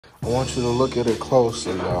I want you to look at it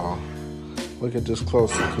closely, y'all. Look at this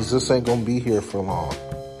closely, because this ain't gonna be here for long.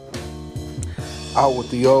 Out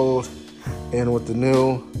with the old, in with the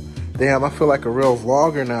new. Damn, I feel like a real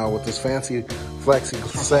vlogger now with this fancy, flexy,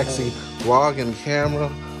 sexy vlogging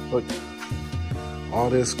camera. Look, all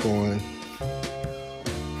this going.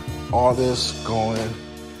 All this going.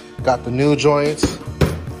 Got the new joints.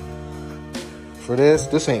 For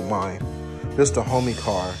this ain't mine. This the homie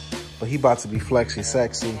car. But he about to be flexy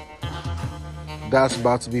sexy. That's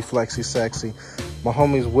about to be flexy sexy. My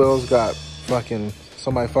homie's wheels got fucking,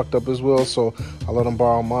 somebody fucked up his wheels, so I let him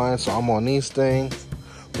borrow mine. So I'm on these things.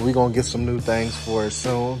 We gonna get some new things for it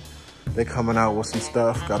soon. They coming out with some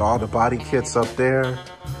stuff. Got all the body kits up there.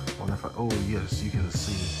 Wonder if oh yes, you can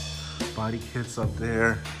see. Body kits up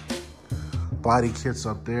there. Body kits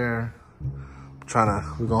up there.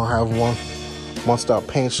 We're gonna have one stop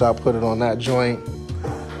paint shop, put it on that joint.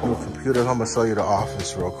 On the computer, I'm gonna show you the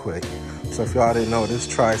office real quick. So if y'all didn't know, this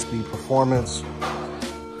Tri-Speed Performance,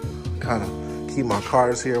 kind of keep my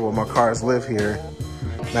cars here. Well, my cars live here.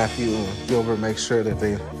 Matthew and Gilbert make sure that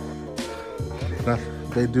they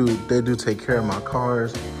do take care of my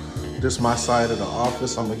cars. This is my side of the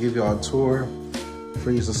office. I'm gonna give y'all a tour.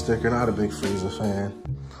 Freezer sticker, not a big Freezer fan.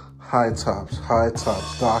 High tops,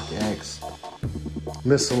 Doc X,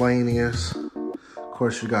 miscellaneous. Of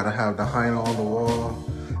course, you gotta have the Heino on the wall.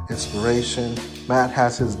 Inspiration. Matt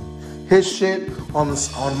has his shit on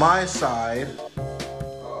my side,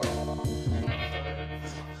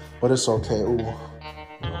 but it's okay. Ooh, look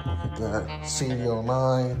at that.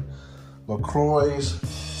 CD09, LaCroix,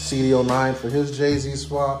 CD09 for his Jay-Z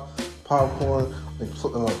swap, popcorn, and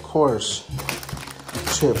of course,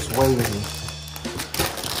 chips waiting.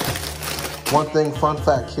 One thing, fun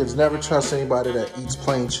fact, kids, never trust anybody that eats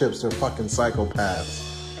plain chips. They're fucking psychopaths.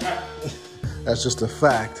 That's just a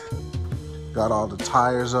fact. Got all the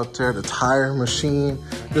tires up there, the tire machine.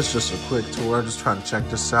 This is just a quick tour, just trying to check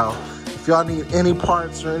this out. If y'all need any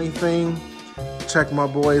parts or anything, check my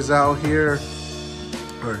boys out here.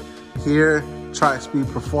 Or here, Tri-Speed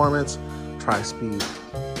Performance. Tri-Speed,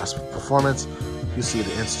 that's Performance. You see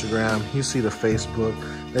the Instagram, you see the Facebook.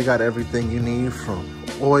 They got everything you need from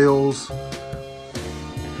oils,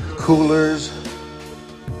 coolers,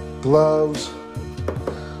 gloves,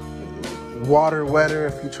 water wetter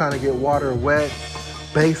if you're trying to get water wet,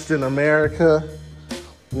 based in America.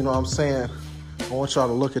 You know what I'm saying? I want y'all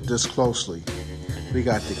to look at this closely. We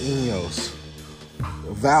got the Enos,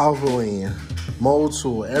 Valvoline, mold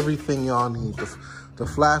tool, everything y'all need, the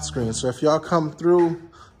flat screen. So if y'all come through,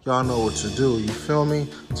 y'all know what to do, you feel me?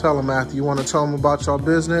 Tell them, Matthew, you want to tell them about your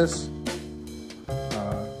business?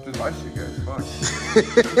 Just buy shit, guys, fuck.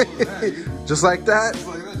 Just like that? Just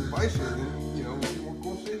like that, just buy shit, and, you know, we'll see more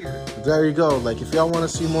cool shit here. There you go. Like, if y'all want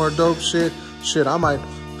to see more dope shit, I might,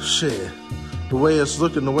 the way it's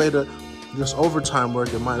looking, the way that this overtime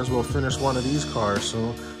work, it might as well finish one of these cars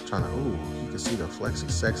soon. Trying to, ooh, you can see the flexy,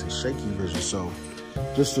 sexy, shaky vision. So,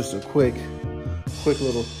 just a quick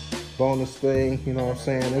little bonus thing, you know what I'm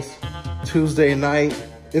saying? It's Tuesday night.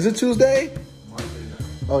 Is it Tuesday? Monday.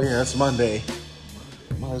 Oh yeah, it's Monday.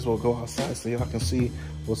 Might as well go outside so y'all can see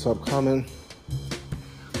what's upcoming.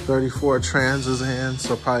 34 Trans is in,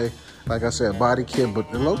 so probably, like I said, body kit, but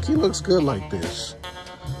the low-key looks good like this.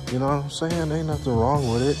 You know what I'm saying? Ain't nothing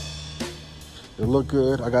wrong with it. It look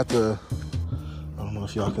good. I got the, I don't know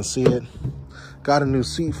if y'all can see it. Got a new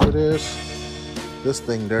seat for this. This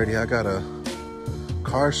thing dirty. I got a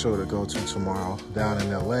car show to go to tomorrow down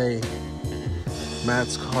in LA.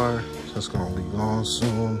 Matt's car, that's gonna be gone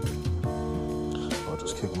soon. I'll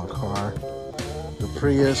just kick my car. The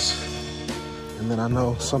Prius. And then I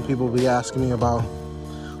know some people be asking me about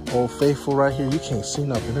Old Faithful right here. You can't see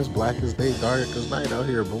nothing. It's black as day, dark as night out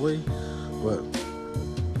here, boy. But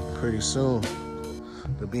pretty soon,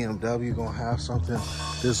 the BMW gonna have something.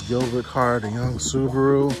 This Gilbert car, the young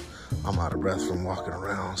Subaru. I'm out of breath from walking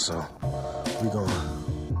around, so we do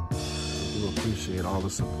appreciate all the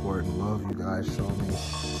support and love you guys show me.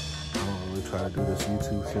 I don't really try to do this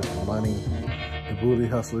YouTube shit for money. The Booty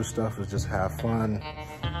Hustler stuff is just have fun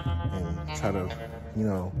and try to, you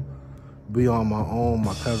know, be on my own.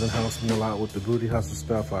 My cousin helps me a lot with the Booty Hustler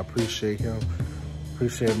stuff. I appreciate him.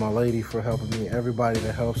 Appreciate my lady for helping me. Everybody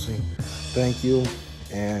that helps me, thank you.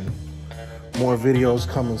 And more videos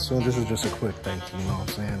coming soon. This is just a quick thank you, you know what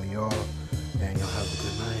I'm saying, to y'all. And y'all have a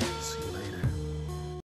good night. See you.